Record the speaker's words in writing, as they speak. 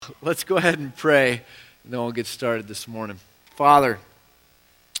Let's go ahead and pray, and then we'll get started this morning. Father,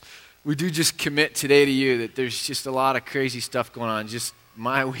 we do just commit today to you that there's just a lot of crazy stuff going on. Just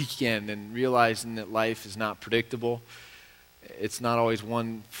my weekend and realizing that life is not predictable. It's not always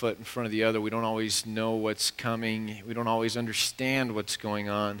one foot in front of the other. We don't always know what's coming. We don't always understand what's going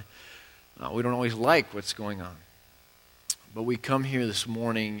on. We don't always like what's going on. But we come here this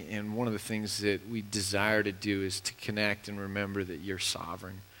morning, and one of the things that we desire to do is to connect and remember that you're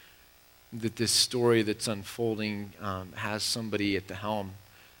sovereign. That this story that's unfolding has somebody at the helm.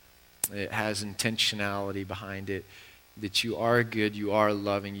 It has intentionality behind it. That you are good, you are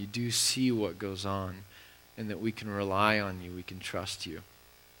loving, you do see what goes on, and that we can rely on you, we can trust you.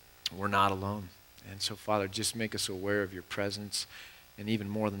 We're not alone. And so, Father, just make us aware of your presence, and even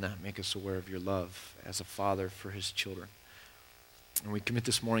more than that, make us aware of your love as a father for his children. And we commit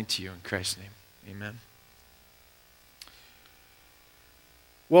this morning to you in Christ's name. Amen.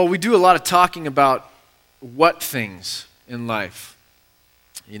 Well, we do a lot of talking about what things in life.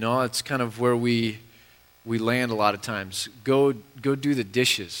 You know, it's kind of where we land a lot of times. Go do the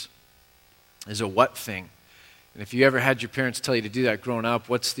dishes is a what thing. And if you ever had your parents tell you to do that growing up,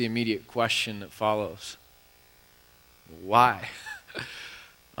 what's the immediate question that follows? Why?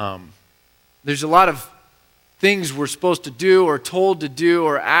 There's a lot of things we're supposed to do or told to do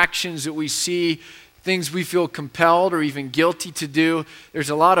or actions that we see, things we feel compelled or even guilty to do. There's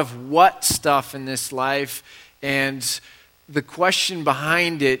a lot of what stuff in this life, and the question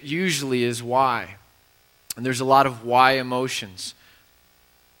behind it usually is why. And there's a lot of why emotions.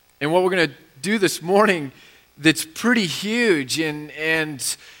 And what we're going to do this morning that's pretty huge, and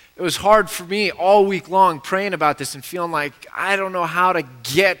it was hard for me all week long praying about this and feeling like I don't know how to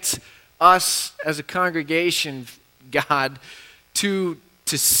get us as a congregation, God, to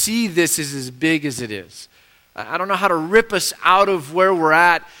see this as big as it is. I don't know how to rip us out of where we're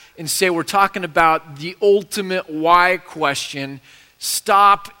at and say we're talking about the ultimate why question.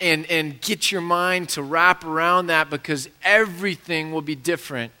 Stop and get your mind to wrap around that, because everything will be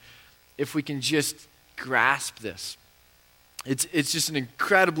different if we can just grasp this. It's just an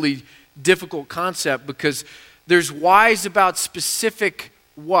incredibly difficult concept, because there's whys about specific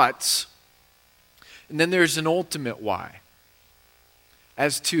whats, and then there's an ultimate why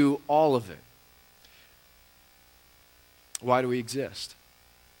as to all of it. Why do we exist?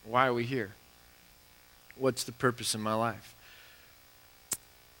 Why are we here? What's the purpose in my life?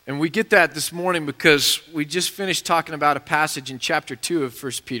 And we get that this morning because we just finished talking about a passage in chapter 2 of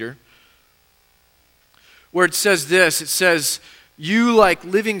 1 Peter where it says this. It says, you like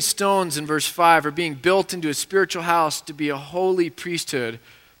living stones in verse 5 are being built into a spiritual house to be a holy priesthood,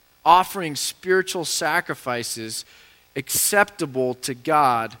 offering spiritual sacrifices acceptable to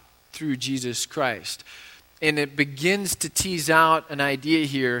God through Jesus Christ. And it begins to tease out an idea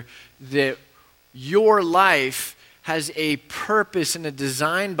here that your life has a purpose and a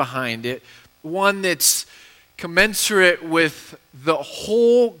design behind it, one that's commensurate with the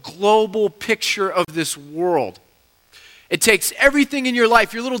whole global picture of this world. It takes everything in your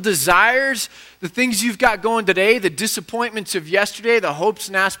life, your little desires, the things you've got going today, the disappointments of yesterday, the hopes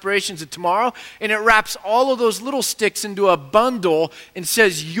and aspirations of tomorrow, and it wraps all of those little sticks into a bundle and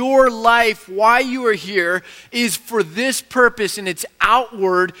says your life, why you are here, is for this purpose, and it's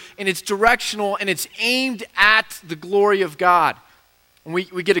outward, and it's directional, and it's aimed at the glory of God. And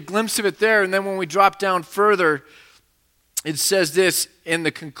we get a glimpse of it there, and then when we drop down further, it says this in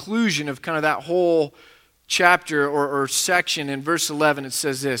the conclusion of kind of that whole chapter or section. In verse 11, it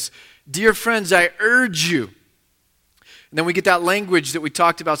says this, dear friends, I urge you. And then we get that language that we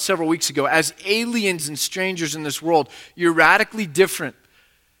talked about several weeks ago. As aliens and strangers in this world, you're radically different.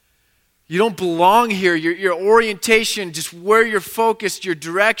 You don't belong here. Your orientation, just where you're focused, your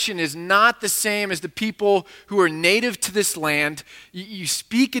direction is not the same as the people who are native to this land. You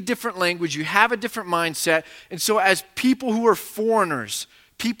speak a different language. You have a different mindset. And so as people who are foreigners,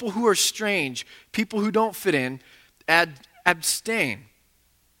 people who are strange, people who don't fit in, abstain.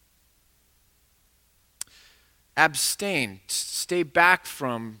 Abstain. Stay back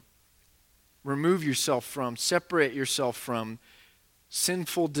from, remove yourself from, separate yourself from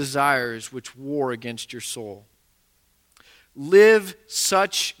sinful desires which war against your soul. Live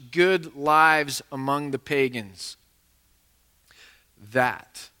such good lives among the pagans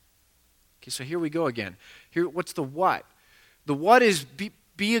that. Okay, so here we go again. Here, what's the what? The what is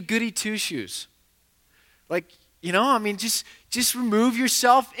be a goody two-shoes. Like, you know, I mean, just remove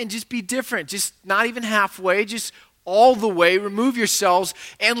yourself and just be different. Just not even halfway, just all the way. Remove yourselves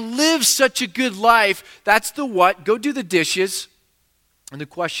and live such a good life. That's the what. Go do the dishes. And the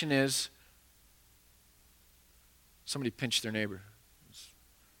question is, somebody pinch their neighbor.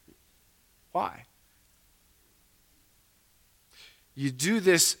 Why? You do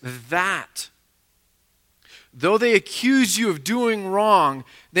this that though they accuse you of doing wrong,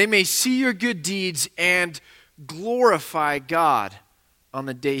 they may see your good deeds and glorify God on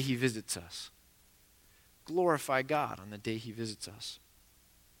the day he visits us. Glorify God on the day he visits us.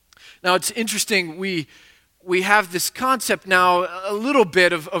 Now it's interesting, we have this concept now a little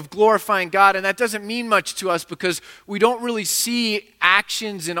bit of glorifying God, and that doesn't mean much to us because we don't really see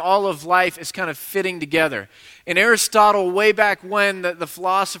actions in all of life as kind of fitting together. And Aristotle, way back when, the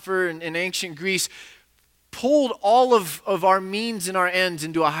philosopher in ancient Greece, pulled all of our means and our ends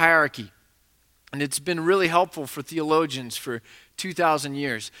into a hierarchy. And it's been really helpful for theologians for 2,000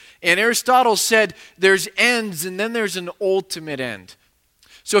 years. And Aristotle said there's ends and then there's an ultimate end.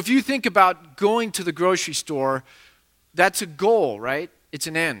 So if you think about going to the grocery store, that's a goal, right? It's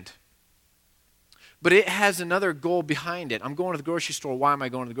an end. But it has another goal behind it. I'm going to the grocery store. Why am I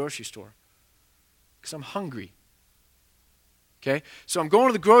going to the grocery store? Because I'm hungry. Okay? So I'm going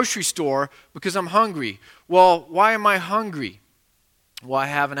to the grocery store because I'm hungry. Well, why am I hungry? Well, I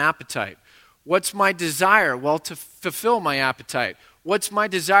have an appetite. What's my desire? Well, to fulfill my appetite. What's my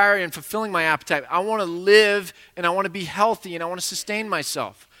desire in fulfilling my appetite? I want to live and I want to be healthy and I want to sustain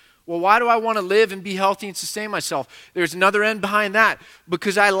myself. Well, why do I want to live and be healthy and sustain myself? There's another end behind that.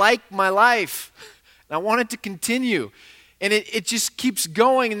 Because I like my life and I want it to continue. And it just keeps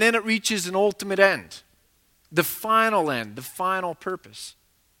going and then it reaches an ultimate end. The final end, the final purpose.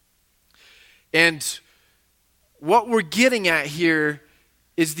 And what we're getting at here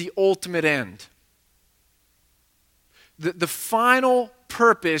is the ultimate end. The final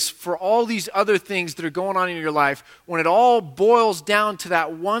purpose for all these other things that are going on in your life, when it all boils down to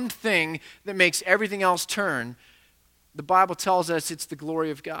that one thing that makes everything else turn, the Bible tells us it's the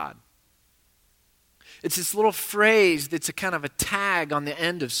glory of God. It's this little phrase that's a kind of a tag on the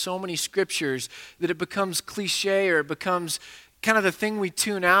end of so many scriptures that it becomes cliche or it becomes kind of the thing we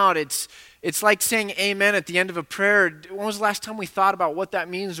tune out. It's like saying amen at the end of a prayer. When was the last time we thought about what that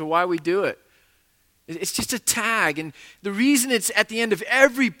means or why we do it? It's just a tag. And the reason it's at the end of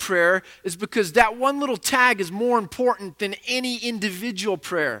every prayer is because that one little tag is more important than any individual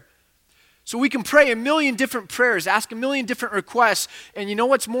prayer. So we can pray a million different prayers, ask a million different requests, and you know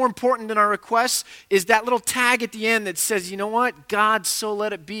what's more important than our requests is that little tag at the end that says, you know what, God, so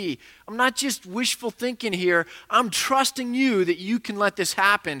let it be. I'm not just wishful thinking here. I'm trusting you that you can let this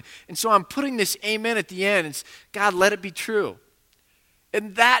happen. And so I'm putting this amen at the end. It's, God, let it be true.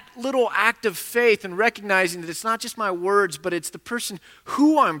 And that little act of faith and recognizing that it's not just my words, but it's the person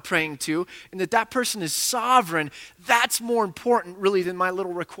who I'm praying to, and that person is sovereign, that's more important really than my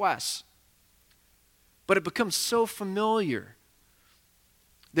little requests. But it becomes so familiar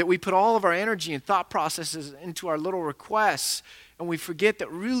that we put all of our energy and thought processes into our little requests, and we forget that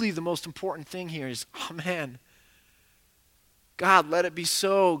really the most important thing here is, oh man, God, let it be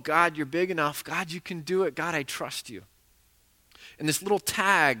so. God, you're big enough. God, you can do it. God, I trust you. And this little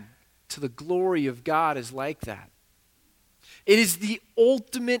tag to the glory of God is like that. It is the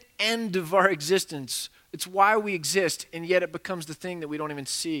ultimate end of our existence. It's why we exist, and yet it becomes the thing that we don't even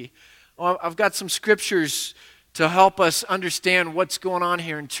see. Well, I've got some scriptures to help us understand what's going on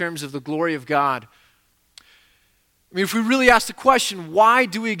here in terms of the glory of God. I mean, if we really ask the question, why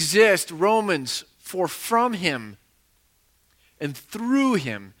do we exist? Romans, for from him and through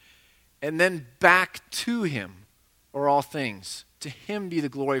him and then back to him are all things. To him be the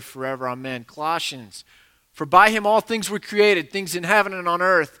glory forever. Amen. Colossians, for by him all things were created, things in heaven and on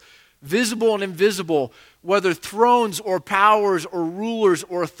earth, visible and invisible, whether thrones or powers or rulers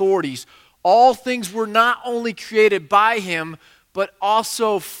or authorities. All things were not only created by him, but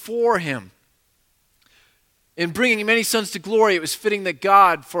also for him. In bringing many sons to glory, it was fitting that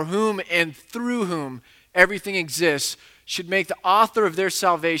God, for whom and through whom everything exists, should make the author of their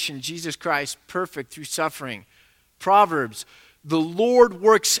salvation, Jesus Christ, perfect through suffering. Proverbs, the Lord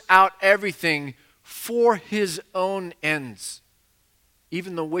works out everything for his own ends,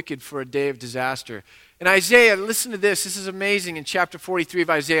 even the wicked for a day of disaster. In Isaiah, listen to this. This is amazing in chapter 43 of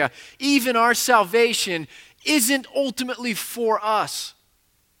Isaiah. Even our salvation isn't ultimately for us.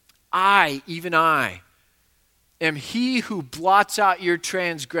 Even I, am he who blots out your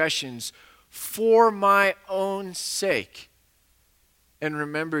transgressions for my own sake and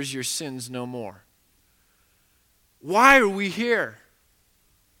remembers your sins no more. Why are we here?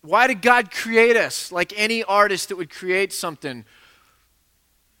 Why did God create us like any artist that would create something?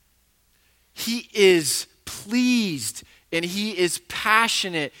 He is pleased and he is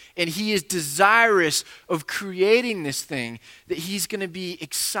passionate and he is desirous of creating this thing that he's going to be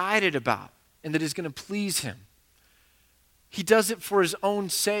excited about and that is going to please him. He does it for his own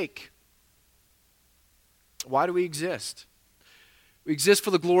sake. Why do we exist? We exist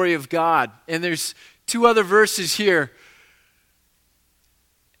for the glory of God. And there's two other verses here.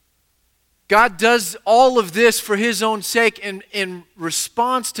 God does all of this for his own sake, and in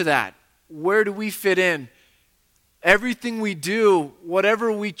response to that, where do we fit in? Everything we do,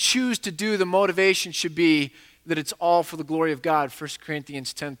 whatever we choose to do, the motivation should be that it's all for the glory of God. 1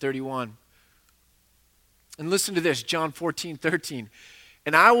 Corinthians 10:31. And listen to this, John 14:13.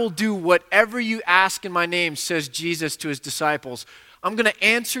 And I will do whatever you ask in my name, says Jesus to his disciples. I'm going to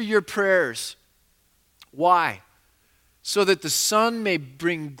answer your prayers. Why? So that the Son may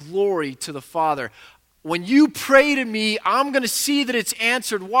bring glory to the Father. When you pray to me, I'm going to see that it's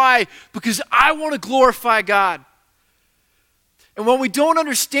answered. Why? Because I want to glorify God. And when we don't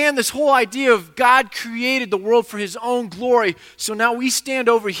understand this whole idea of God created the world for his own glory, so now we stand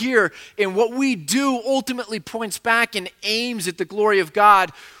over here and what we do ultimately points back and aims at the glory of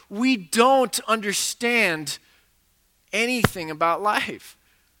God, we don't understand anything about life.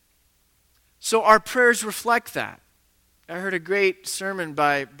 So our prayers reflect that. I heard a great sermon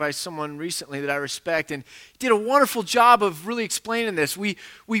by someone recently that I respect, and he did a wonderful job of really explaining this. We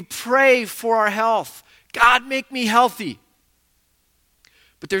pray for our health. God, make me healthy.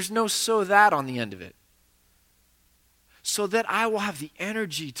 But there's no "so that" on the end of it. So that I will have the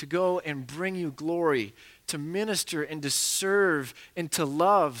energy to go and bring you glory, to minister and to serve and to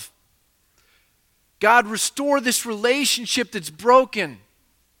love. God, restore this relationship that's broken.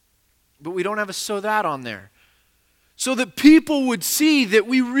 But we don't have a "so that" on there. So that people would see that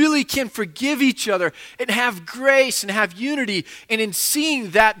we really can forgive each other and have grace and have unity. And in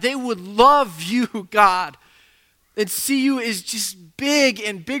seeing that, they would love you, God, and see you as just big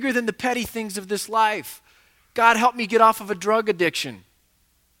and bigger than the petty things of this life. God, help me get off of a drug addiction.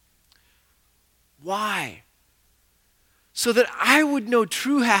 Why? So that I would know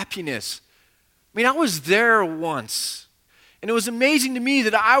true happiness. I mean, I was there once. And it was amazing to me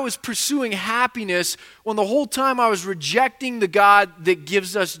that I was pursuing happiness when the whole time I was rejecting the God that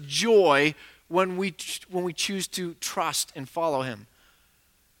gives us joy when we choose to trust and follow him.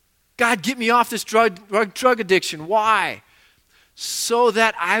 God, get me off this drug addiction. Why? So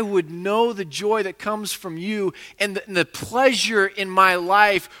that I would know the joy that comes from you, and the pleasure in my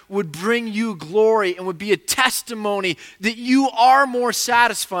life would bring you glory and would be a testimony that you are more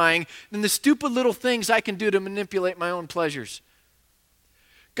satisfying than the stupid little things I can do to manipulate my own pleasures.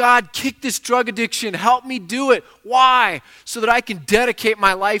 God, kick this drug addiction. Help me do it. Why? So that I can dedicate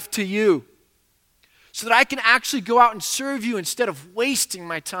my life to you. So that I can actually go out and serve you instead of wasting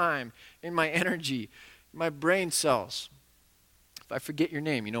my time and my energy, my brain cells. If I forget your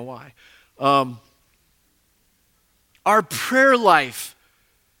name, you know why. Our prayer life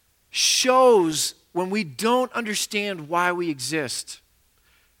shows when we don't understand why we exist.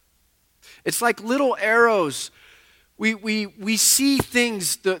 It's like little arrows. We see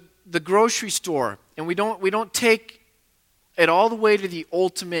things, the grocery store, and we don't take it all the way to the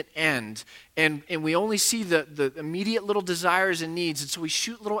ultimate end, and we only see the immediate little desires and needs, and so we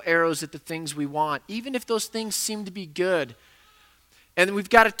shoot little arrows at the things we want, even if those things seem to be good. And we've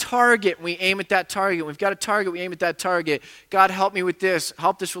got a target, and we aim at that target. We've got a target, we aim at that target. God, help me with this.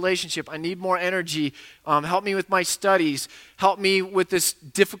 Help this relationship. I need more energy. Help me with my studies. Help me with this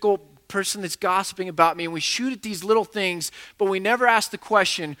difficult person that's gossiping about me. And we shoot at these little things, but we never ask the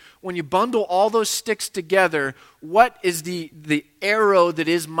question, when you bundle all those sticks together, what is the arrow that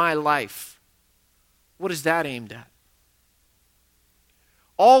is my life? What is that aimed at?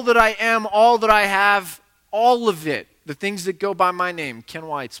 All that I am, all that I have, all of it. The things that go by my name, Ken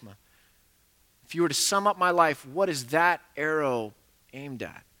Weitzma. If you were to sum up my life, what is that arrow aimed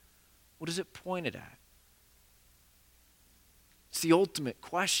at? What is it pointed at? It's the ultimate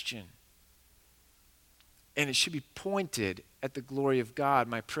question. And it should be pointed at the glory of God.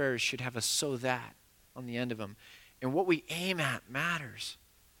 My prayers should have a "so that" on the end of them. And what we aim at matters.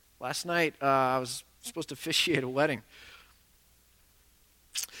 Last night, I was supposed to officiate a wedding.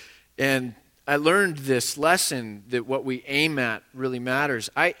 And I learned this lesson that what we aim at really matters.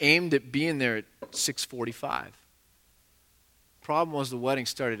 I aimed at being there at 6:45. Problem was the wedding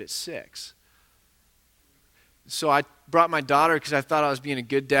started at 6. So I brought my daughter because I thought I was being a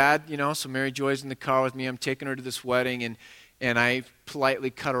good dad, so Mary Joy's in the car with me. I'm taking her to this wedding, and I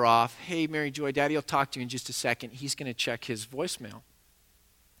politely cut her off. "Hey, Mary Joy, Daddy will talk to you in just a second. He's going to check his voicemail."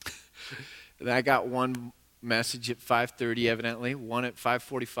 And I got one message at 5:30, evidently, one at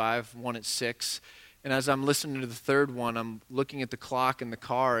 5:45, one at 6. And as I'm listening to the third one, I'm looking at the clock in the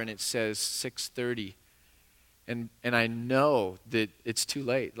car, and it says 6:30. And I know that it's too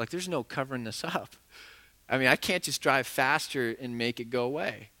late. Like, there's no covering this up. I mean, I can't just drive faster and make it go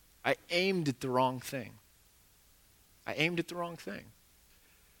away. I aimed at the wrong thing. I aimed at the wrong thing.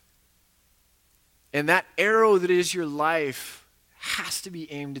 And that arrow that is your life has to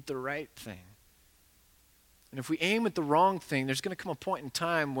be aimed at the right thing. And if we aim at the wrong thing, there's going to come a point in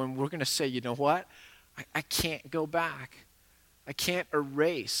time when we're going to say, you know what? I can't go back. I can't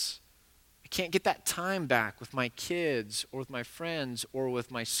erase. I can't get that time back with my kids or with my friends or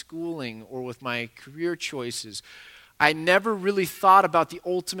with my schooling or with my career choices. I never really thought about the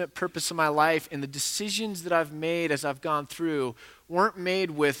ultimate purpose of my life, and the decisions that I've made as I've gone through weren't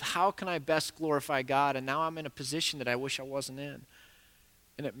made with how can I best glorify God, and now I'm in a position that I wish I wasn't in.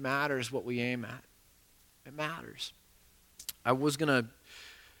 And it matters what we aim at. It matters. I was going to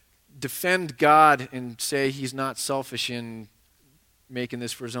defend God and say he's not selfish in making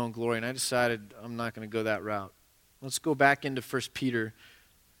this for his own glory, and I decided I'm not going to go that route. Let's go back into 1 Peter.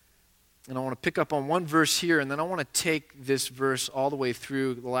 And I want to pick up on one verse here, and then I want to take this verse all the way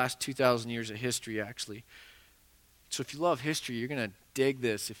through the last 2,000 years of history, actually. So if you love history, you're going to dig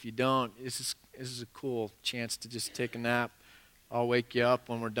this. If you don't, this is a cool chance to just take a nap. I'll wake you up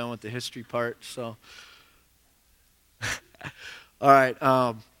when we're done with the history part. So, all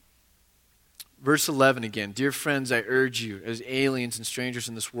right. Verse 11 again. Dear friends, I urge you, as aliens and strangers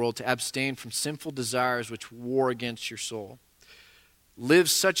in this world, to abstain from sinful desires which war against your soul. Live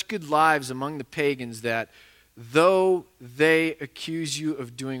such good lives among the pagans that, though they accuse you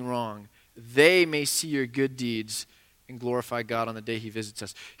of doing wrong, they may see your good deeds and glorify God on the day he visits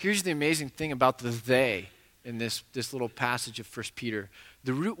us. Here's the amazing thing about the they in this little passage of 1 Peter.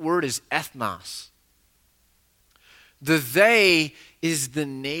 The root word is ethnos. The they is the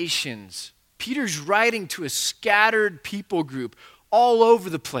nations. Peter's writing to a scattered people group all over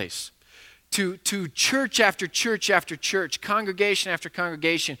the place. To church after church after church, congregation after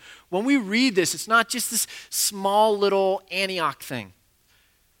congregation. When we read this, it's not just this small little Antioch thing.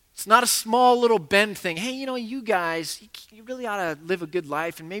 It's not a small little Bend thing. Hey, you guys, you really ought to live a good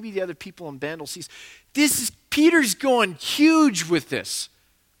life, and maybe the other people in Bend will see. Peter's going huge with this.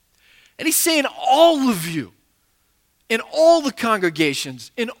 And he's saying all of you, in all the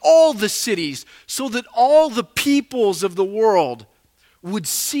congregations, in all the cities, so that all the peoples of the world would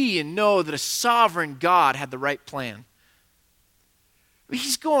see and know that a sovereign God had the right plan.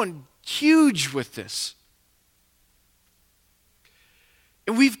 He's going huge with this.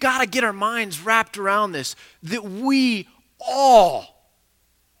 And we've got to get our minds wrapped around this, that we all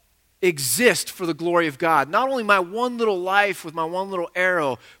exist for the glory of God. Not only my one little life with my one little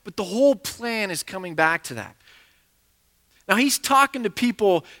arrow, but the whole plan is coming back to that. Now he's talking to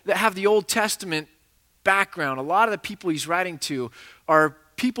people that have the Old Testament background. A lot of the people he's writing to are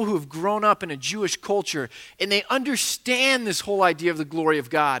people who have grown up in a Jewish culture, and they understand this whole idea of the glory of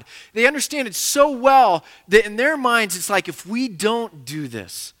God. They understand it so well that in their minds it's like, if we don't do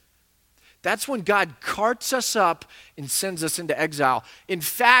this, that's when God carts us up and sends us into exile. In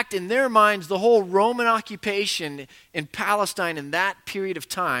fact, in their minds, the whole Roman occupation in Palestine in that period of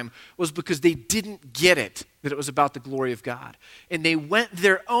time was because they didn't get it, that it was about the glory of God. And they went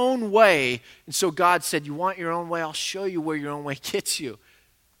their own way, and so God said, you want your own way? I'll show you where your own way gets you.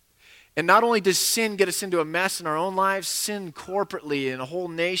 And not only does sin get us into a mess in our own lives, sin corporately in a whole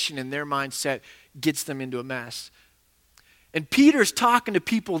nation in their mindset gets them into a mess. And Peter's talking to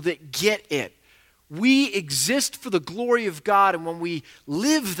people that get it. We exist for the glory of God, and when we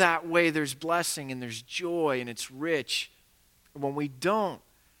live that way, there's blessing and there's joy and it's rich. And when we don't,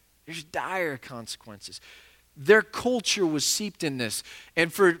 there's dire consequences. Their culture was seeped in this.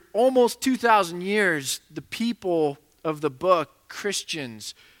 And for almost 2,000 years, the people of the book,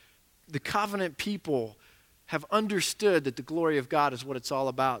 Christians, the covenant people, have understood that the glory of God is what it's all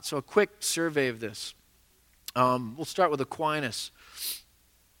about. So a quick survey of this. We'll start with Aquinas.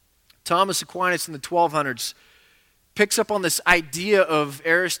 Thomas Aquinas in the 1200s picks up on this idea of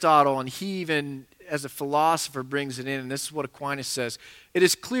Aristotle, and he even, as a philosopher, brings it in. And this is what Aquinas says. It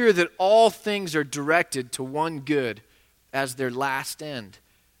is clear that all things are directed to one good as their last end.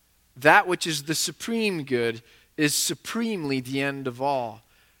 That which is the supreme good is supremely the end of all.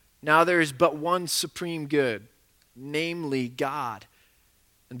 Now there is but one supreme good, namely God.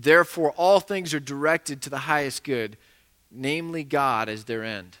 And therefore all things are directed to the highest good, namely God as their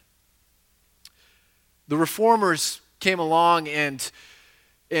end. The reformers came along and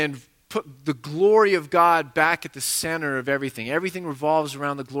put the glory of God back at the center of everything. Everything revolves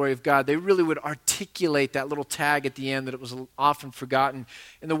around the glory of God. They really would articulate that little tag at the end that it was often forgotten.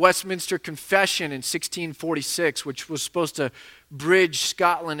 In the Westminster Confession in 1646, which was supposed to bridge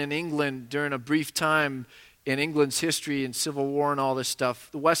Scotland and England during a brief time in England's history and Civil War and all this stuff,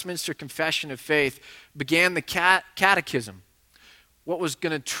 the Westminster Confession of Faith began the catechism, what was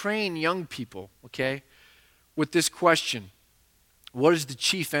going to train young people, okay? with this question: what is the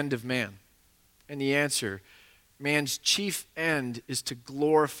chief end of man? And the answer: man's chief end is to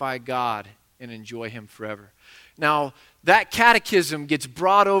glorify God and enjoy him forever. Now, that catechism gets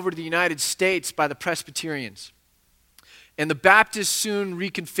brought over to the United States by the Presbyterians. And the Baptists soon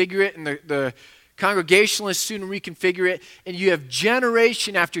reconfigure it, and the Congregationalists soon reconfigure it, and you have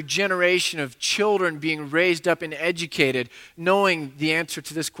generation after generation of children being raised up and educated, knowing the answer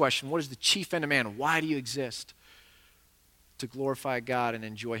to this question: what is the chief end of man? Why do you exist? To glorify God and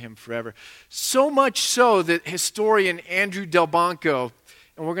enjoy him forever. So much so that historian Andrew Delbanco,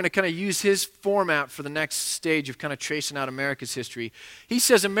 and we're going to kind of use his format for the next stage of kind of tracing out America's history, he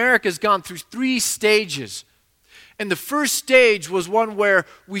says America's gone through 3 stages. And the first stage was one where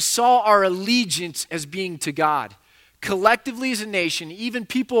we saw our allegiance as being to God. Collectively as a nation, even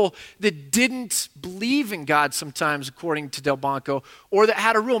people that didn't believe in God sometimes, according to Delbanco, or that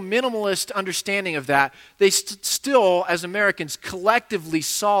had a real minimalist understanding of that, they still, as Americans, collectively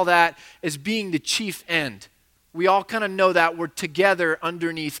saw that as being the chief end. We all kind of know that we're together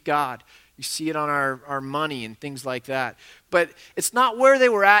underneath God. You see it on our money and things like that. But it's not where they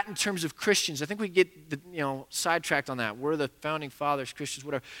were at in terms of Christians. I think we get sidetracked on that. We're the founding fathers, Christians,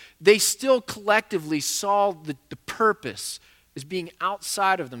 whatever. They still collectively saw the purpose as being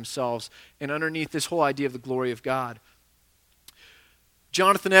outside of themselves and underneath this whole idea of the glory of God.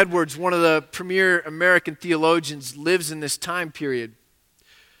 Jonathan Edwards, one of the premier American theologians, lives in this time period.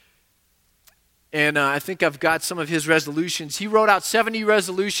 And I think I've got some of his resolutions. He wrote out 70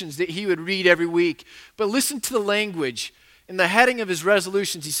 resolutions that he would read every week. But listen to the language. In the heading of his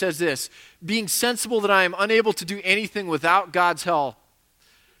resolutions, he says this: being sensible that I am unable to do anything without God's help,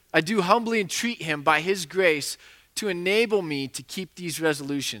 I do humbly entreat him by his grace to enable me to keep these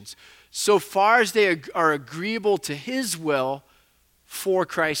resolutions, so far as they are agreeable to his will for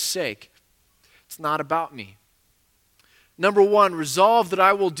Christ's sake. It's not about me. Number 1, resolve that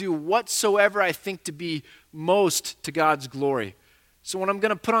I will do whatsoever I think to be most to God's glory. So when I'm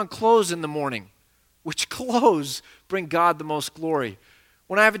going to put on clothes in the morning, which clothes bring God the most glory?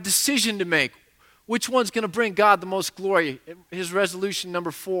 When I have a decision to make, which one's going to bring God the most glory? His resolution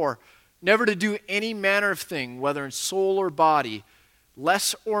number 4, never to do any manner of thing, whether in soul or body,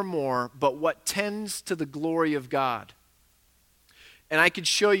 less or more, but what tends to the glory of God. And I could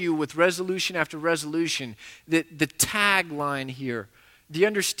show you with resolution after resolution that the tagline here, the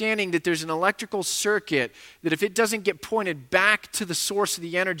understanding that there's an electrical circuit that if it doesn't get pointed back to the source of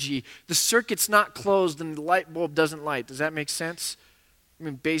the energy, the circuit's not closed and the light bulb doesn't light. Does that make sense? I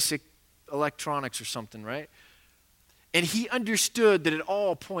mean, basic electronics or something, right? And he understood that it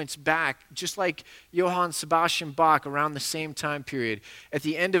all points back, just like Johann Sebastian Bach around the same time period. At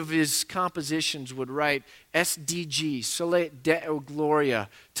the end of his compositions would write, SDG, Sole Deo Gloria,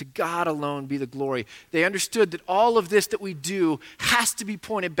 to God alone be the glory. They understood that all of this that we do has to be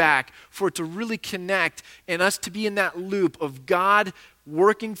pointed back for it to really connect and us to be in that loop of God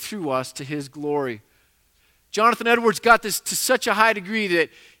working through us to his glory. Jonathan Edwards got this to such a high degree that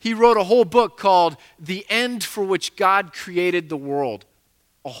he wrote a whole book called The End for Which God Created the World.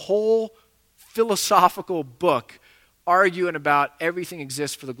 A whole philosophical book arguing about everything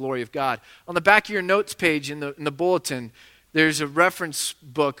exists for the glory of God. On the back of your notes page in the bulletin, there's a reference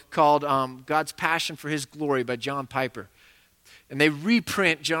book called God's Passion for His Glory by John Piper. And they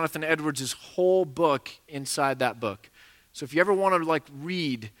reprint Jonathan Edwards' whole book inside that book. So if you ever want to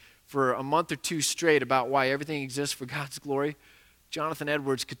read for a month or 2 straight about why everything exists for God's glory, Jonathan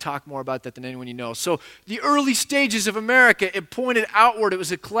Edwards could talk more about that than anyone you know. So the early stages of America, it pointed outward. It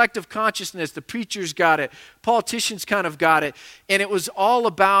was a collective consciousness. The preachers got it. Politicians kind of got it. And it was all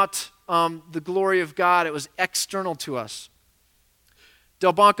about the glory of God. It was external to us.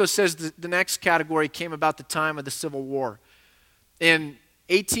 Delbanco says the next category came about the time of the Civil War. In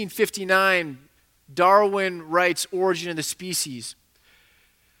 1859, Darwin writes Origin of the Species.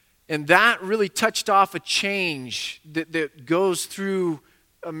 And that really touched off a change that goes through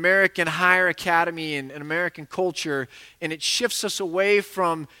American higher academy and American culture, and it shifts us away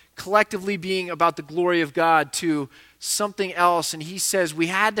from collectively being about the glory of God to something else. And he says we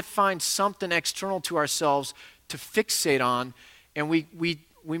had to find something external to ourselves to fixate on, and we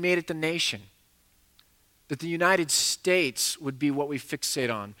made it the nation. That the United States would be what we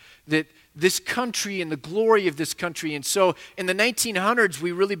fixate on. That this country and the glory of this country. And so in the 1900s,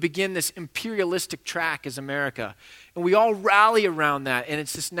 we really begin this imperialistic track as America. And we all rally around that. And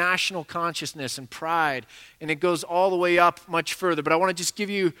it's this national consciousness and pride. And it goes all the way up much further. But I want to just give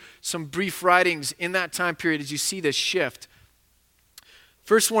you some brief writings in that time period as you see this shift.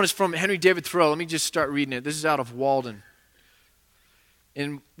 First one is from Henry David Thoreau. Let me just start reading it. This is out of Walden.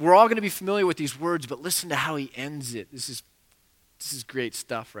 And we're all going to be familiar with these words, but listen to how he ends it. This is great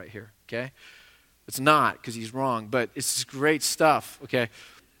stuff right here, okay? It's not, because he's wrong, but it's great stuff, okay?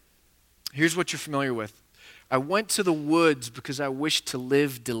 Here's what you're familiar with. I went to the woods because I wished to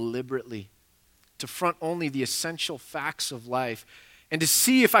live deliberately, to front only the essential facts of life, and to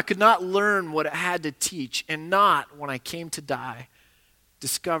see if I could not learn what it had to teach, and not, when I came to die,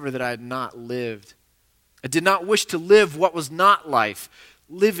 discover that I had not lived. I did not wish to live what was not life.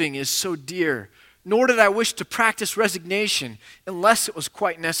 Living is so dear. Nor did I wish to practice resignation unless it was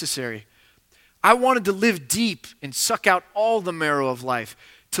quite necessary. I wanted to live deep and suck out all the marrow of life,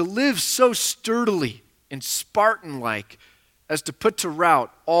 to live so sturdily and Spartan-like as to put to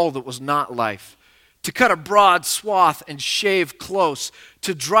rout all that was not life, to cut a broad swath and shave close,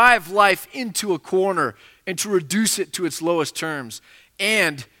 to drive life into a corner and to reduce it to its lowest terms.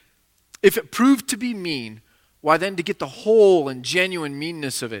 And if it proved to be mean, why then to get the whole and genuine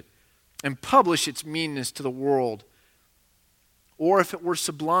meanness of it and publish its meanness to the world. Or if it were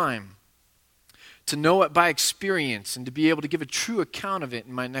sublime, to know it by experience and to be able to give a true account of it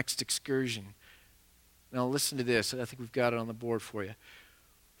in my next excursion. Now listen to this. I think we've got it on the board for you.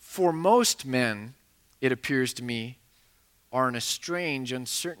 For most men, it appears to me, are in a strange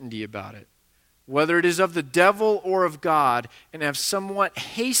uncertainty about it, whether it is of the devil or of God, and have somewhat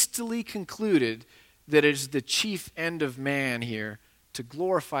hastily concluded that it is the chief end of man here to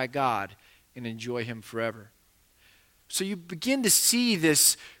glorify God and enjoy him forever. So you begin to see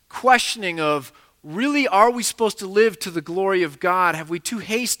this questioning of, really, are we supposed to live to the glory of God? Have we too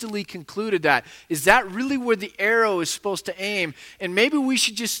hastily concluded that? Is that really where the arrow is supposed to aim? And maybe we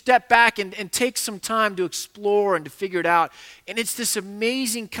should just step back and take some time to explore and to figure it out. And it's this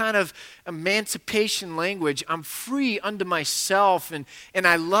amazing kind of emancipation language. I'm free unto myself, and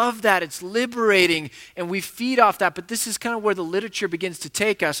I love that. It's liberating, and we feed off that. But this is kind of where the literature begins to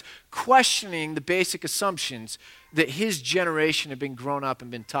take us, questioning the basic assumptions that his generation had been grown up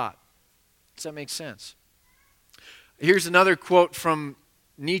and been taught. Does that make sense? Here's another quote from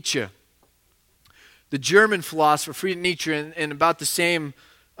Nietzsche. The German philosopher Friedrich Nietzsche, in about the same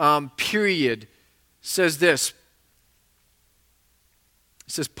period, says this.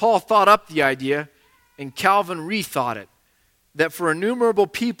 He says, Paul thought up the idea, and Calvin rethought it, that for innumerable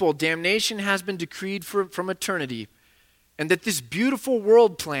people, damnation has been decreed from eternity, and that this beautiful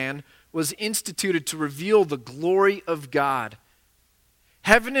world plan was instituted to reveal the glory of God.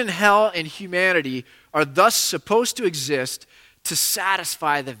 Heaven and hell and humanity are thus supposed to exist to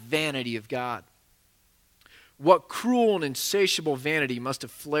satisfy the vanity of God. What cruel and insatiable vanity must have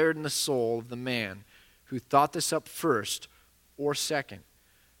flared in the soul of the man who thought this up first or second.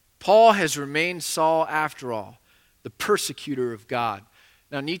 Paul has remained Saul after all, the persecutor of God.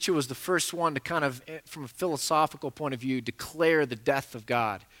 Now, Nietzsche was the first one to kind of, from a philosophical point of view, declare the death of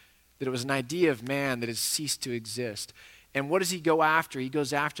God, that it was an idea of man that has ceased to exist. And what does he go after? He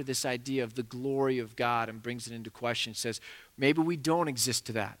goes after this idea of the glory of God and brings it into question. He says, maybe we don't exist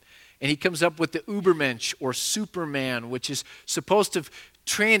to that. And he comes up with the Übermensch, or Superman, which is supposed to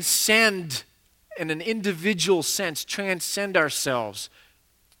transcend, in an individual sense, transcend ourselves.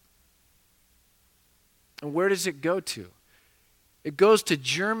 And where does it go to? It goes to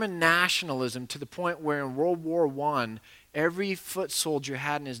German nationalism, to the point where in World War I, every foot soldier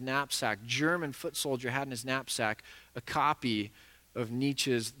had in his knapsack, German foot soldier had in his knapsack, a copy of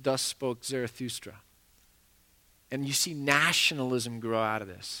Nietzsche's Thus Spoke Zarathustra. And you see nationalism grow out of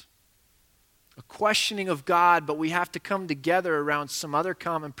this. A questioning of God, but we have to come together around some other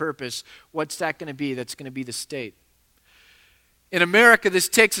common purpose. What's that going to be? That's going to be the state. In America, this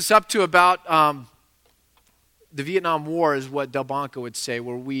takes us up to about the Vietnam War, is what Del Banco would say,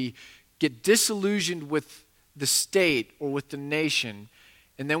 where we get disillusioned with the state or with the nation,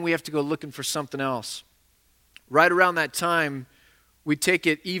 and then we have to go looking for something else. Right around that time, we take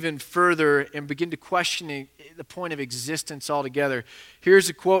it even further and begin to question the point of existence altogether. Here's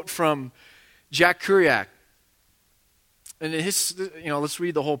a quote from Jack Kerouac. And let's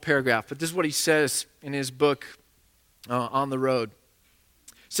read the whole paragraph, but this is what he says in his book, On the Road.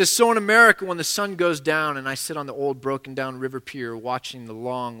 It says, so in America, when the sun goes down and I sit on the old broken down river pier watching the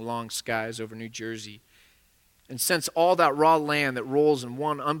long, long skies over New Jersey, and sense all that raw land that rolls in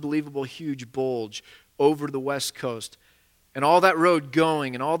one unbelievable huge bulge over the west coast, and all that road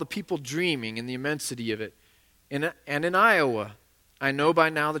going, and all the people dreaming in the immensity of it. And in Iowa, I know by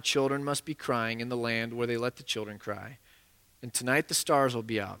now the children must be crying in the land where they let the children cry. And tonight the stars will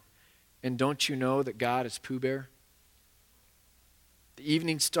be out. And don't you know that God is Pooh Bear? The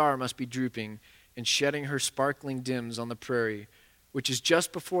evening star must be drooping and shedding her sparkling dims on the prairie, which is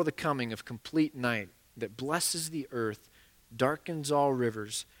just before the coming of complete night that blesses the earth darkens all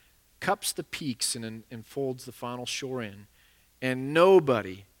rivers, cups the peaks, and enfolds the final shore in. And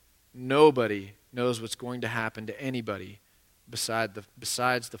nobody knows what's going to happen to anybody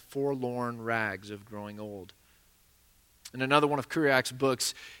besides the forlorn rags of growing old. In another one of Kuriak's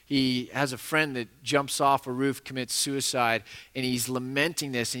books, he has a friend that jumps off a roof, commits suicide, and he's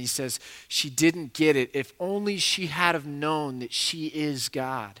lamenting this, and he says, she didn't get it. If only she had have known that she is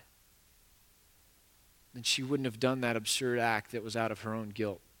God, then she wouldn't have done that absurd act that was out of her own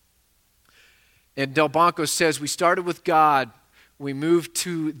guilt. And Delbanco says, we started with God, we moved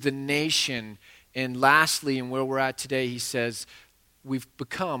to the nation, and lastly, and where we're at today, he says, we've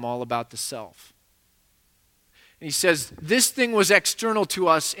become all about the self. And he says, this thing was external to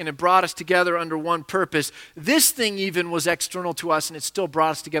us and it brought us together under one purpose. This thing even was external to us and it still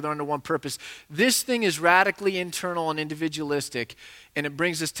brought us together under one purpose. This thing is radically internal and individualistic and it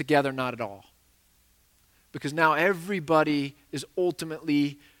brings us together not at all. Because now everybody is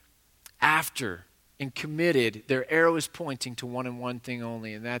ultimately after and committed. Their arrow is pointing to one and one thing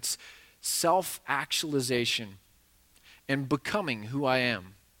only, and that's self-actualization and becoming who I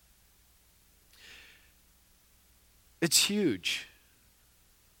am. It's huge.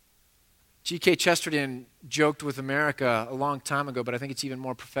 G.K. Chesterton joked with America a long time ago, but I think it's even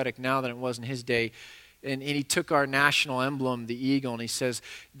more prophetic now than it was in his day. And he took our national emblem, the eagle, and he says,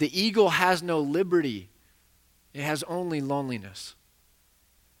 the eagle has no liberty. It has only loneliness.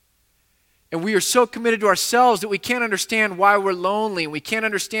 And we are so committed to ourselves that we can't understand why we're lonely. And we can't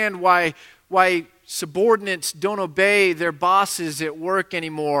understand why subordinates don't obey their bosses at work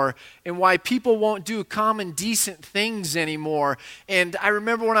anymore, and why people won't do common decent things anymore. And I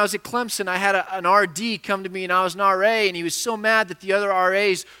remember when I was at Clemson, I had an RD come to me, and I was an RA, and he was so mad that the other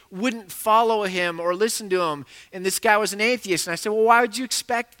RAs wouldn't follow him or listen to him. And this guy was an atheist. And I said, well, why would you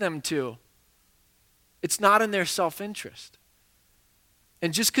expect them to? It's not in their self-interest.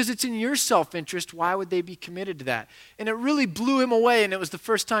 And just because it's in your self-interest, why would they be committed to that? And it really blew him away, and it was the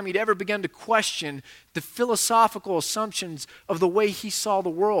first time he'd ever begun to question the philosophical assumptions of the way he saw the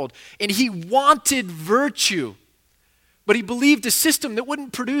world. And he wanted virtue, but he believed a system that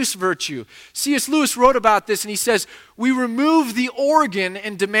wouldn't produce virtue. C.S. Lewis wrote about this, and he says, we remove the organ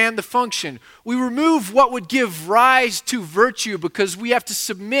and demand the function. We remove what would give rise to virtue because we have to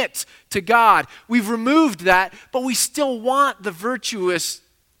submit to God. We've removed that, but we still want the virtuous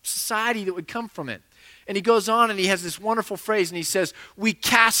society that would come from it. And he goes on and he has this wonderful phrase, and he says, we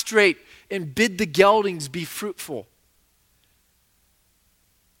castrate and bid the geldings be fruitful.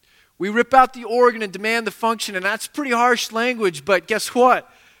 We rip out the organ and demand the function, and that's pretty harsh language, but guess what?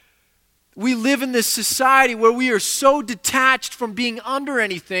 We live in this society where we are so detached from being under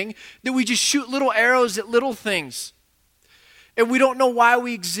anything that we just shoot little arrows at little things. And we don't know why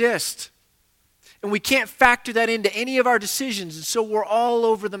we exist. And we can't factor that into any of our decisions, and so we're all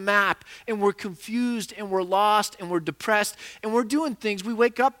over the map, and we're confused, and we're lost, and we're depressed, and we're doing things. We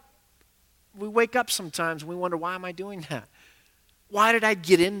wake up sometimes and we wonder, why am I doing that? Why did I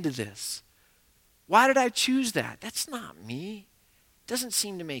get into this? Why did I choose that? That's not me. It doesn't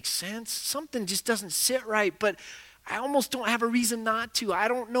seem to make sense. Something just doesn't sit right, but I almost don't have a reason not to. I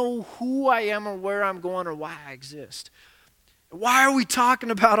don't know who I am or where I'm going or why I exist. Why are we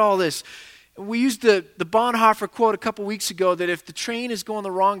talking about all this? We used the Bonhoeffer quote a couple weeks ago that if the train is going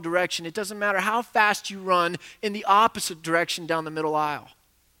the wrong direction, it doesn't matter how fast you run in the opposite direction down the middle aisle.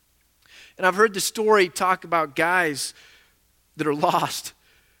 And I've heard the story talk about guys that are lost,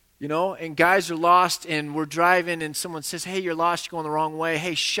 and guys are lost, and we're driving, and someone says, hey, you're lost, you're going the wrong way.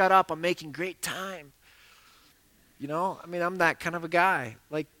 Hey, shut up, I'm making great time. I'm that kind of a guy.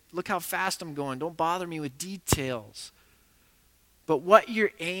 Like, look how fast I'm going. Don't bother me with details. But what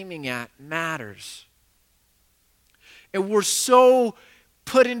you're aiming at matters. And we're so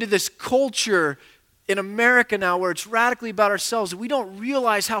put into this culture in America now where it's radically about ourselves that we don't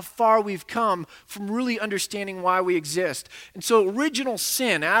realize how far we've come from really understanding why we exist. And so original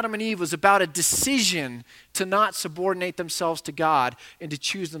sin, Adam and Eve, was about a decision to not subordinate themselves to God and to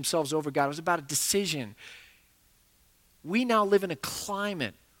choose themselves over God. It was about a decision. We now live in a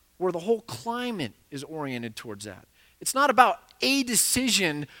climate where the whole climate is oriented towards that. It's not about a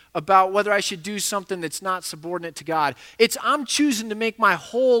decision about whether I should do something that's not subordinate to God. It's I'm choosing to make my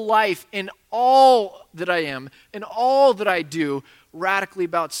whole life and all that I am and all that I do radically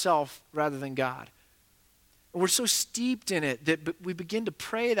about self rather than God. And we're so steeped in it that we begin to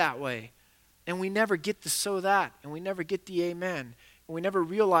pray that way. And we never get the so that. And we never get the amen. And we never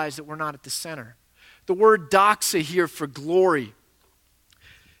realize that we're not at the center. The word doxa here for glory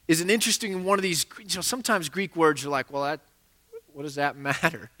is an interesting one of these, sometimes Greek words are like, well, what does that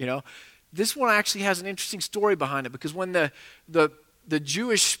matter? this one actually has an interesting story behind it, because when the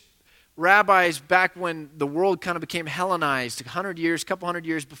Jewish rabbis, back when the world kind of became Hellenized, couple hundred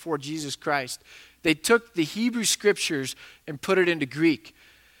years before Jesus Christ, they took the Hebrew scriptures and put it into Greek.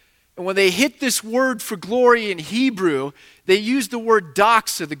 And when they hit this word for glory in Hebrew, they used the word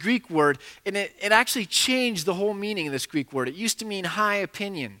doxa, the Greek word, and it actually changed the whole meaning of this Greek word. It used to mean high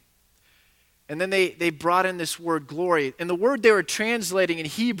opinion. And then they brought in this word glory. And the word they were translating in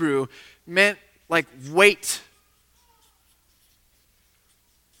Hebrew meant like weight.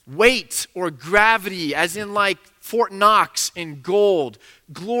 Weight or gravity, as in like Fort Knox in gold.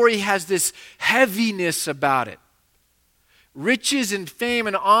 Glory has this heaviness about it. Riches and fame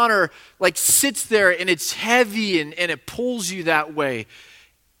and honor like sits there and it's heavy and it pulls you that way.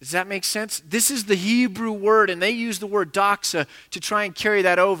 Does that make sense? This is the Hebrew word, and they use the word doxa to try and carry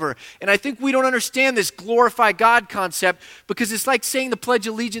that over. And I think we don't understand this glorify God concept, because it's like saying the Pledge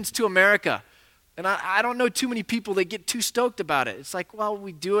of Allegiance to America. And I don't know too many people that get too stoked about it. It's like, well,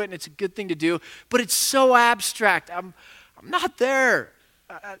 we do it and it's a good thing to do, but it's so abstract. I'm not there.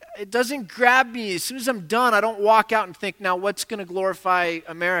 It doesn't grab me. As soon as I'm done, I don't walk out and think, now what's going to glorify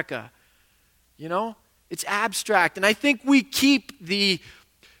America? You know? It's abstract. And I think we keep the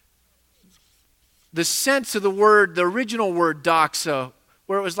sense of the word, the original word doxa,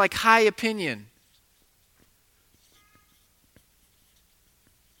 where it was like high opinion.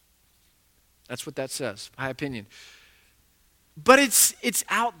 That's what that says, high opinion. But it's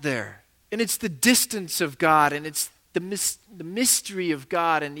out there, and it's the distance of God, and it's the mystery of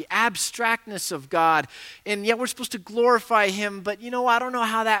God and the abstractness of God. And yet we're supposed to glorify Him, but I don't know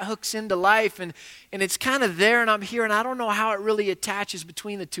how that hooks into life, and it's kind of there, and I'm here, and I don't know how it really attaches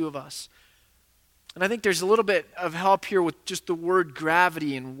between the two of us. And I think there's a little bit of help here with just the word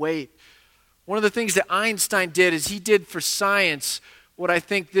gravity and weight. One of the things that Einstein did is he did for science what I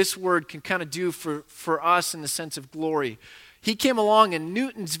think this word can kind of do for us in the sense of glory. He came along, and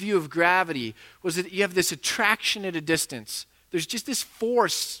Newton's view of gravity was that you have this attraction at a distance. There's just this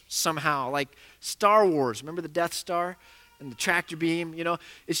force somehow, like Star Wars. Remember the Death Star and the tractor beam?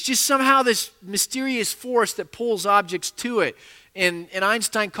 It's just somehow this mysterious force that pulls objects to it. And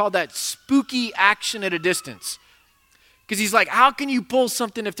Einstein called that spooky action at a distance. Because he's like, how can you pull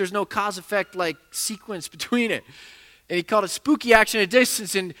something if there's no cause-effect like sequence between it? And he called it spooky action at a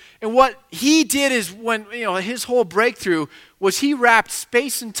distance. And what he did is when, his whole breakthrough was he wrapped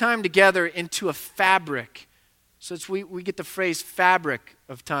space and time together into a fabric. So we get the phrase fabric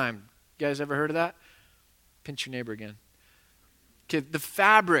of time. You guys ever heard of that? Pinch your neighbor again. Okay, the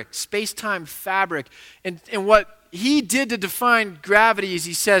fabric, space-time fabric. And what he did to define gravity is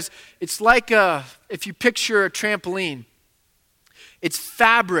he says, it's like if you picture a trampoline, it's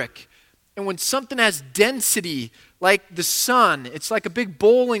fabric. And when something has density, like the sun, it's like a big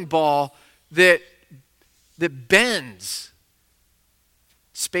bowling ball that bends.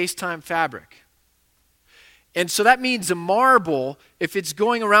 Space-time fabric. And so that means a marble, if it's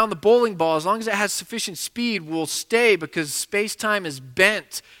going around the bowling ball, as long as it has sufficient speed, will stay because space-time is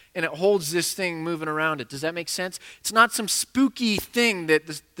bent and it holds this thing moving around it. Does that make sense? It's not some spooky thing that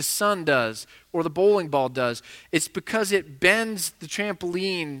the sun does or the bowling ball does. It's because it bends the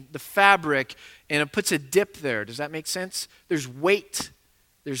trampoline, the fabric, and it puts a dip there. Does that make sense? There's weight.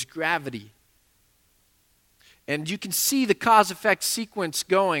 There's gravity. And you can see the cause-effect sequence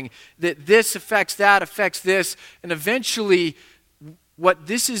going, that this affects that, affects this, and eventually what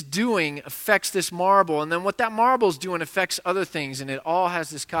this is doing affects this marble, and then what that marble is doing affects other things, and it all has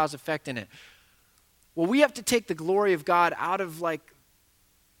this cause-effect in it. Well, we have to take the glory of God out of like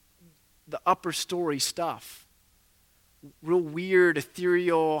the upper story stuff. Real weird,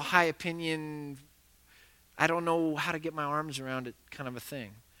 ethereal, high opinion, I don't know how to get my arms around it kind of a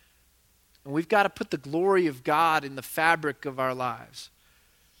thing. And we've got to put the glory of God in the fabric of our lives.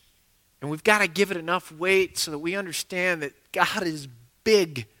 And we've got to give it enough weight so that we understand that God is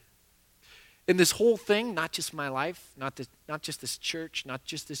big. In this whole thing, not just my life, not just this church, not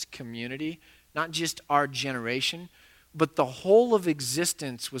just this community, not just our generation, but the whole of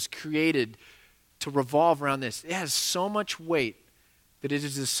existence was created to revolve around this. It has so much weight that it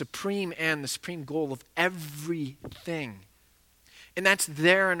is the supreme end, the supreme goal of everything. And that's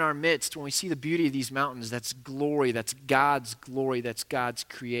there in our midst when we see the beauty of these mountains. That's glory, that's God's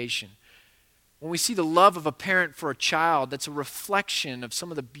creation. When we see the love of a parent for a child, that's a reflection of some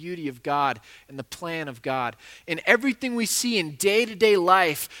of the beauty of God and the plan of God. And everything we see in day-to-day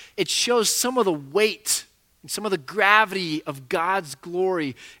life, it shows some of the weight and some of the gravity of God's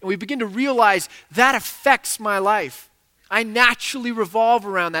glory. And we begin to realize that affects my life. I naturally revolve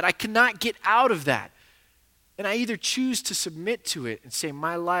around that. I cannot get out of that. And I either choose to submit to it and say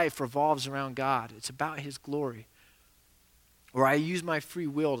my life revolves around God. It's about his glory. Or I use my free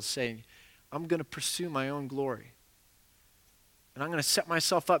will to say, I'm going to pursue my own glory. And I'm going to set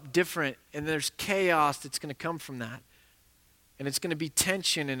myself up different, and there's chaos that's going to come from that. And it's going to be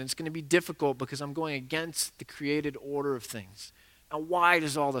tension, and it's going to be difficult because I'm going against the created order of things. Now, why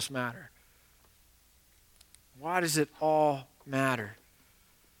does all this matter? Why does it all matter?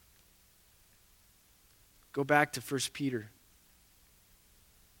 Go back to 1 Peter.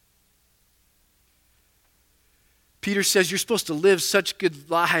 Peter says you're supposed to live such good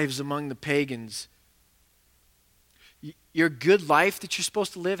lives among the pagans. Your good life that you're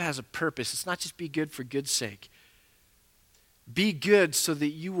supposed to live has a purpose. It's not just be good for good's sake. Be good so that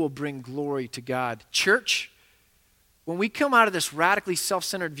you will bring glory to God. Church, when we come out of this radically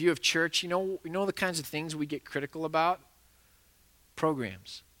self-centered view of church, you know the kinds of things we get critical about?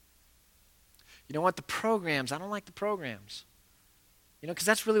 Programs. You know what? The programs, I don't like the programs. Because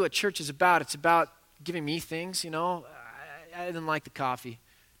that's really what church is about. It's about giving me things, I didn't like the coffee.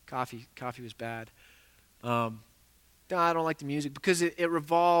 Coffee was bad. No, I don't like the music because it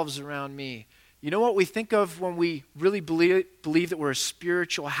revolves around me. You know what we think of when we really believe that we're a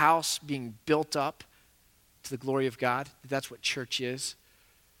spiritual house being built up to the glory of God? That's what church is.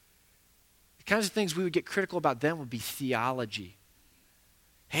 The kinds of things we would get critical about then would be theology.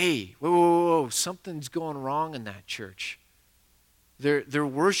 Hey, whoa, something's going wrong in that church. They're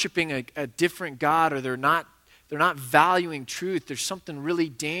worshiping a different God, or they're not valuing truth. There's something really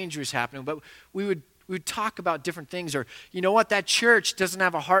dangerous happening. But we would talk about different things. Or, you know what, that church doesn't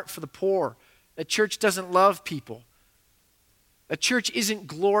have a heart for the poor. That church doesn't love people. That church isn't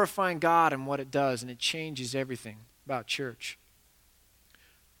glorifying God in what it does, and it changes everything about church.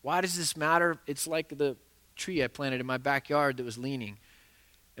 Why does this matter? It's like the tree I planted in my backyard that was leaning.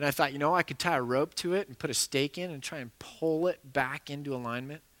 And I thought, I could tie a rope to it and put a stake in and try and pull it back into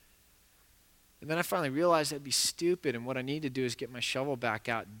alignment. And then I finally realized that'd be stupid, and what I need to do is get my shovel back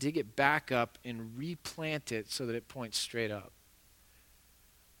out, dig it back up, and replant it so that it points straight up.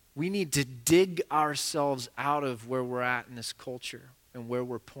 We need to dig ourselves out of where we're at in this culture and where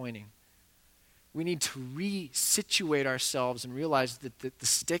we're pointing. We need to resituate ourselves and realize that the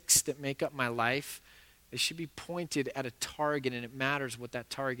sticks that make up my life, they should be pointed at a target, and it matters what that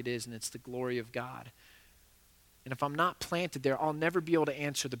target is, and it's the glory of God. And if I'm not planted there, I'll never be able to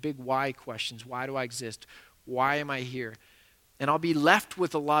answer the big why questions. Why do I exist? Why am I here? And I'll be left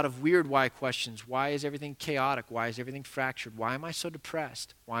with a lot of weird why questions. Why is everything chaotic? Why is everything fractured? Why am I so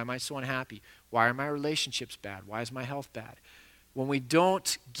depressed? Why am I so unhappy? Why are my relationships bad? Why is my health bad? When we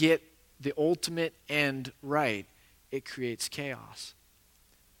don't get the ultimate end right, it creates chaos.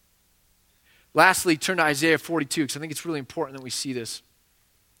 Lastly, turn to Isaiah 42, because I think it's really important that we see this.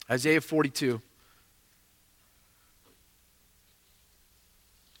 Isaiah 42.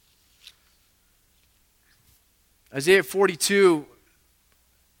 Isaiah 42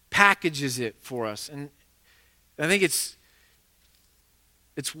 packages it for us. And I think it's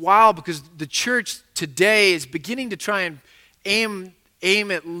wild because the church today is beginning to try and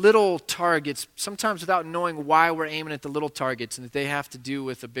aim at little targets, sometimes without knowing why we're aiming at the little targets and that they have to do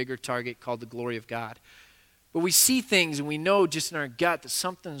with a bigger target called the glory of God. But we see things and we know just in our gut that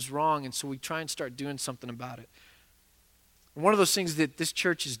something's wrong, and so we try and start doing something about it. And one of those things that this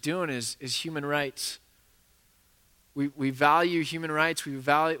church is doing is human rights. We value human rights. We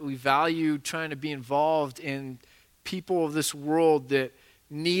value trying to be involved in people of this world that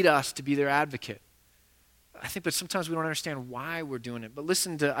need us to be their advocate. I think, but sometimes we don't understand why we're doing it. But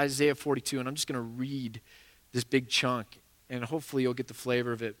listen to Isaiah 42, and I'm just going to read this big chunk, and hopefully you'll get the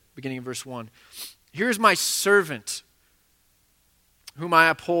flavor of it, beginning in verse 1. Here's my servant, whom I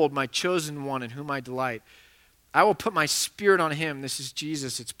uphold, my chosen one, in whom I delight. I will put my spirit on him. This is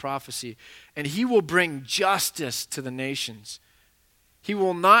Jesus, it's prophecy. And he will bring justice to the nations. He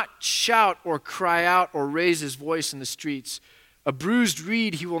will not shout or cry out or raise his voice in the streets. A bruised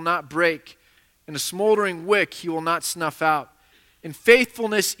reed he will not break, and a smoldering wick he will not snuff out. In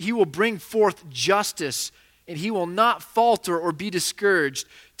faithfulness he will bring forth justice, and he will not falter or be discouraged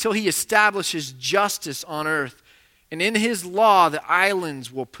till he establishes justice on earth. And in his law the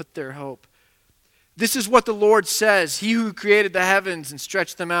islands will put their hope. This is what the Lord says, he who created the heavens and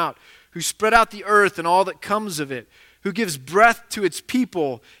stretched them out, who spread out the earth and all that comes of it, who gives breath to its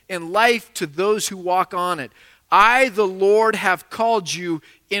people and life to those who walk on it. I, the Lord, have called you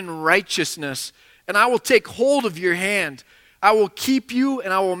in righteousness, and I will take hold of your hand. I will keep you,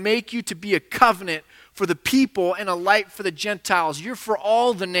 and I will make you to be a covenant for the people and a light for the Gentiles. You're for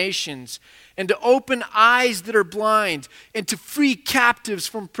all the nations, and to open eyes that are blind, and to free captives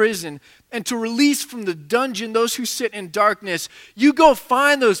from prison, and to release from the dungeon those who sit in darkness. You go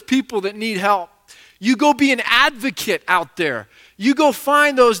find those people that need help. You go be an advocate out there. You go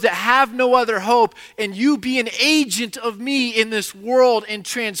find those that have no other hope, and you be an agent of me in this world and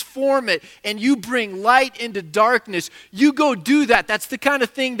transform it, and you bring light into darkness. You go do that. That's the kind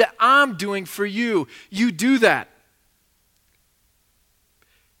of thing that I'm doing for you. You do that.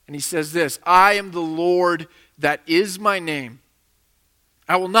 And he says this, I am the Lord, that is my name.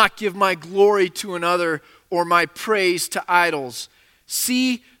 I will not give my glory to another or my praise to idols.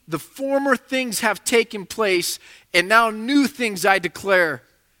 See, the former things have taken place, and now new things I declare.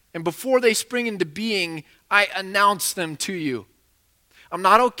 And before they spring into being, I announce them to you. I'm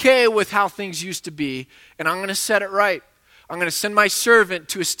not okay with how things used to be, and I'm going to set it right. I'm going to send my servant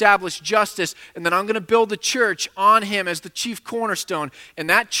to establish justice, and then I'm going to build a church on him as the chief cornerstone. And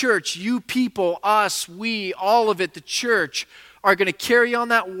that church, you people, us, we, all of it, the church, are going to carry on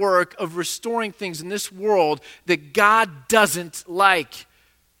that work of restoring things in this world that God doesn't like.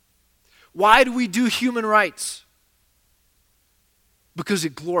 Why do we do human rights? Because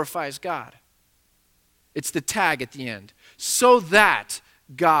it glorifies God. It's the tag at the end. So that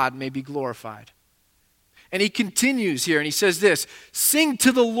God may be glorified. And he continues here and he says this, sing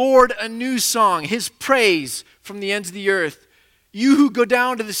to the Lord a new song, his praise from the ends of the earth. You who go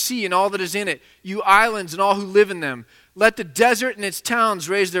down to the sea and all that is in it, you islands and all who live in them. Let the desert and its towns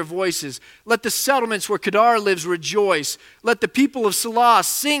raise their voices. Let the settlements where Kedar lives rejoice. Let the people of Salah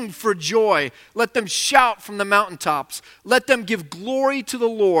sing for joy. Let them shout from the mountaintops. Let them give glory to the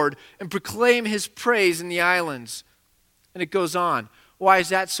Lord and proclaim his praise in the islands. And it goes on. Why is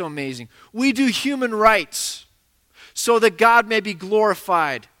that so amazing? We do human rights so that God may be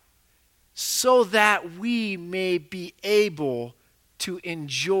glorified, so that we may be able to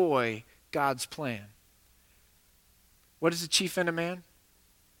enjoy God's plan. What is the chief end of man?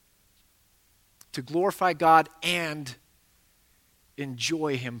 To glorify God and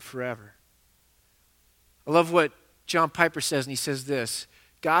enjoy him forever. I love what John Piper says, and he says this,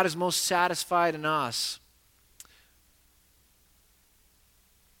 God is most satisfied in us.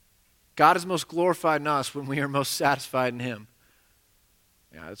 God is most glorified in us when we are most satisfied in him.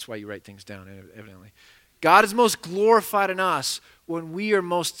 Yeah, that's why you write things down, evidently. God is most glorified in us when we are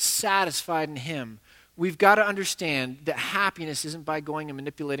most satisfied in him. We've got to understand that happiness isn't by going and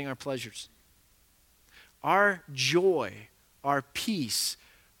manipulating our pleasures. Our joy, our peace,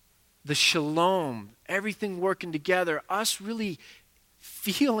 the shalom, everything working together, us really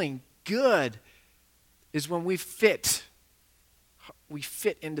feeling good is when we fit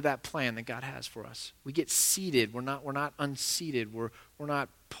into that plan that God has for us. We get seated. We're not unseated. We're not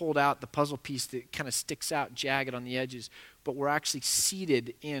pulled out the puzzle piece that kind of sticks out jagged on the edges, but we're actually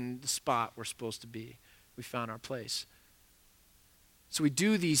seated in the spot we're supposed to be. We found our place. So we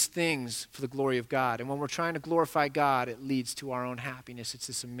do these things for the glory of God. And when we're trying to glorify God, it leads to our own happiness. It's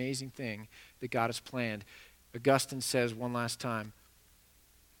this amazing thing that God has planned. Augustine says one last time,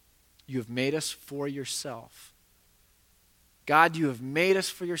 you have made us for yourself. God, you have made us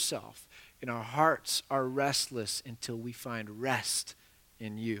for yourself, and our hearts are restless until we find rest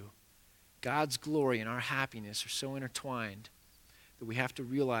in you. God's glory and our happiness are so intertwined that we have to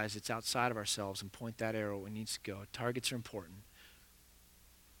realize it's outside of ourselves and point that arrow where it needs to go. Targets are important.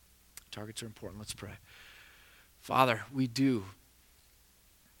 Targets are important. Let's pray. Father, we do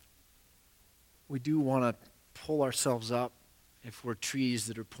want to pull ourselves up if we're trees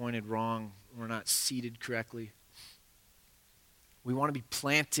that are pointed wrong, we're not seated correctly. We want to be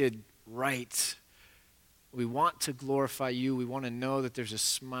planted right. We want to glorify you. We want to know that there's a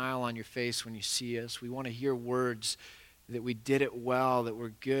smile on your face when you see us. We want to hear words that we did it well, that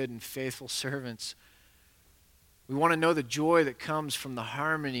we're good and faithful servants. We want to know the joy that comes from the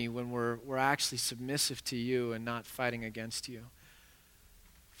harmony when we're actually submissive to you and not fighting against you.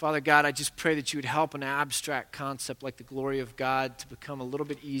 Father God, I just pray that you would help an abstract concept like the glory of God to become a little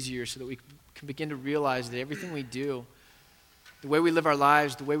bit easier so that we can begin to realize that everything we do, the way we live our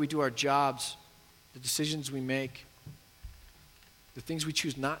lives, the way we do our jobs, the decisions we make, the things we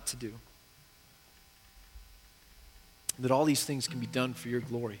choose not to do, that all these things can be done for your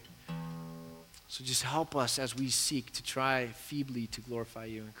glory. So just help us as we seek to try feebly to glorify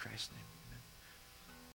you in Christ's name.